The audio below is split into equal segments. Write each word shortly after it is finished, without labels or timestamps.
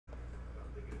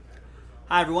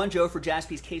Hi everyone, Joe for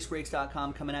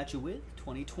JaspysCaseBreaks.com coming at you with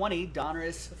 2020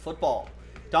 Donruss football.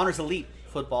 Donruss Elite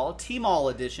football, Tmall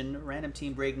edition, random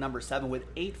team break number 7 with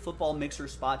 8 football mixer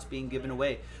spots being given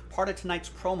away. Part of tonight's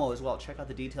promo as well. Check out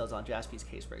the details on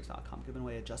JaspysCaseBreaks.com. Giving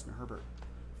away a Justin Herbert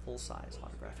full-size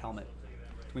autograph helmet.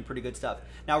 It's going to be pretty good stuff.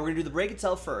 Now we're going to do the break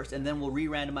itself first, and then we'll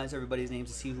re-randomize everybody's names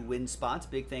to see who wins spots.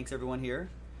 Big thanks everyone here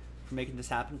for making this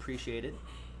happen. Appreciate it.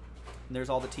 And there's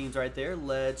all the teams right there.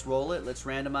 Let's roll it. Let's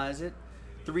randomize it.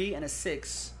 3 and a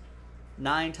 6,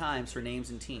 9 times for names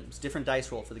and teams. Different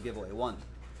dice roll for the giveaway. 1,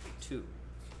 2,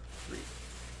 3,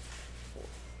 4.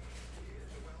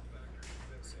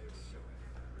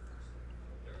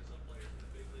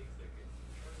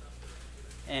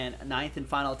 And 9th and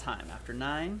final time. After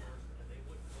 9.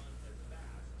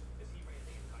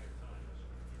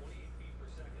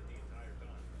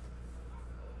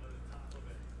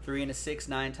 Three and a 6,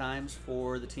 9 times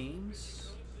for the teams.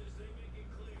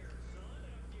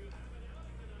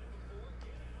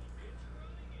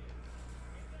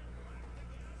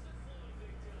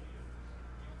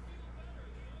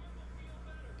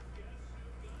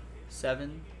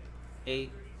 Seven, 8,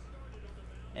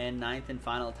 and 9th and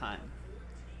final time.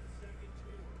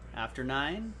 After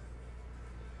 9,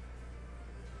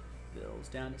 Bills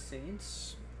down to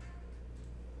Saints.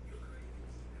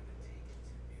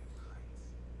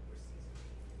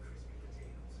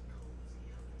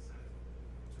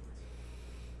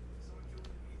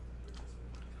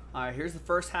 All right, here's the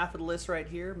first half of the list right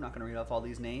here. I'm not going to read off all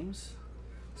these names.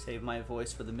 Save my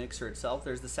voice for the mixer itself.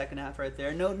 There's the second half right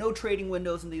there. No trading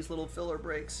windows in these little filler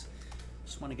breaks.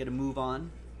 Just want to get a move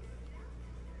on.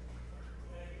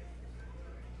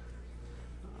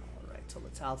 All right, so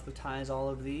let's alphabetize all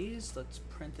of these. Let's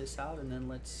print this out, and then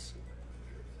let's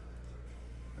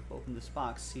open this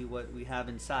box, see what we have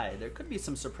inside. There could be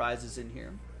some surprises in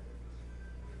here.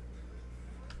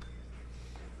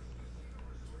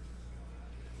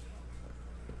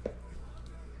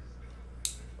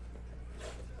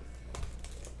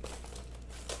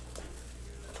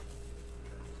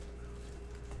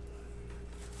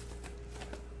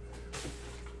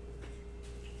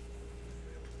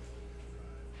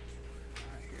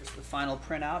 Final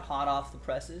printout, hot off the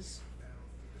presses.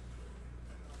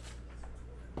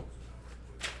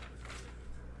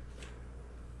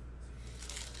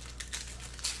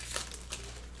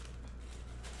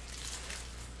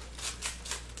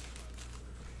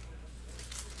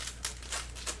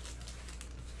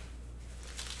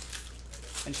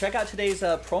 And check out today's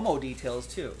promo details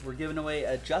too. We're giving away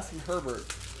a Justin Herbert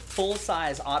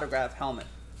full-size autograph helmet.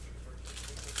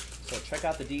 So check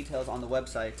out the details on the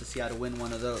website to see how to win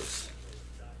one of those.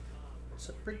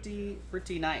 So pretty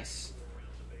nice.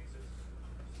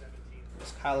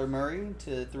 There's Kyler Murray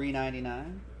to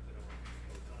 $3.99.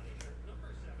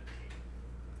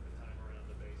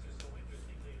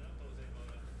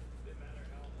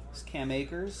 There's Cam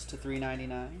Akers to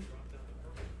 $3.99.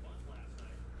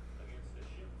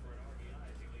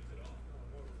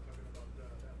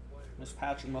 There's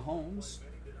Patrick Mahomes.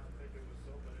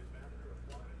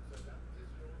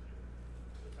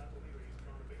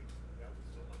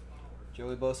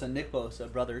 Joey Bosa and Nick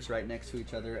Bosa, brothers right next to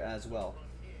each other as well.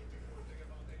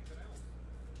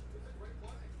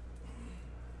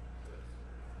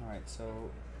 All right,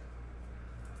 so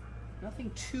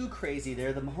nothing too crazy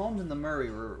there. The Mahomes and the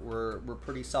Murray were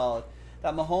pretty solid.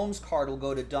 That Mahomes card will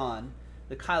go to Don.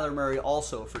 The Kyler Murray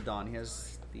also for Don. He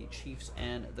has the Chiefs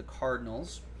and the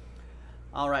Cardinals.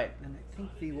 All right, and I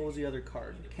think what was the other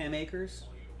card? Cam Akers?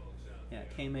 Yeah,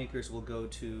 Cam Akers will go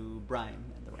to Brian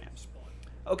and the Rams.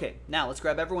 Okay, now let's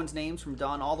grab everyone's names from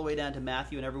Don all the way down to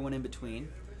Matthew and everyone in between.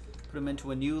 Put them into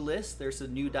a new list. There's a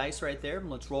new dice right there.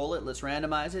 Let's roll it. Let's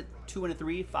randomize it. 2 and a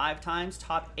 3, 5 times.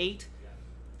 Top 8.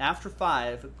 After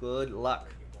 5, good luck.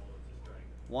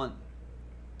 1,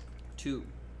 2,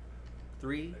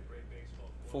 3,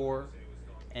 4,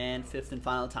 and 5th and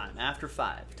final time. After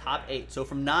 5, top 8. So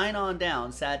from 9 on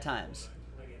down, sad times.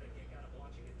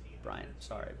 Brian,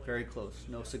 sorry, very close.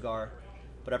 No cigar.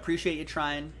 But I appreciate you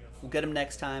trying. We'll get him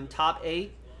next time. Top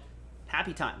 8,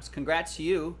 happy times. Congrats to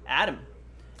you, Adam,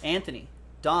 Anthony,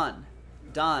 Don,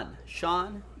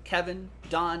 Sean, Kevin,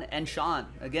 Don, and Sean.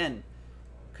 Again,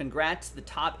 congrats to the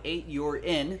top 8 you're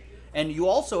in. And you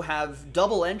also have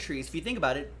double entries. If you think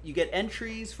about it, you get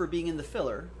entries for being in the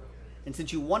filler. And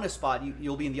since you won a spot,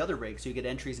 you'll be in the other break, so you get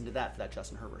entries into that for that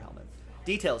Justin Herbert helmet.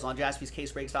 Details on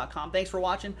JaspysCaseBreaks.com. Thanks for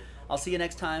watching. I'll see you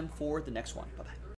next time for the next one. Bye-bye.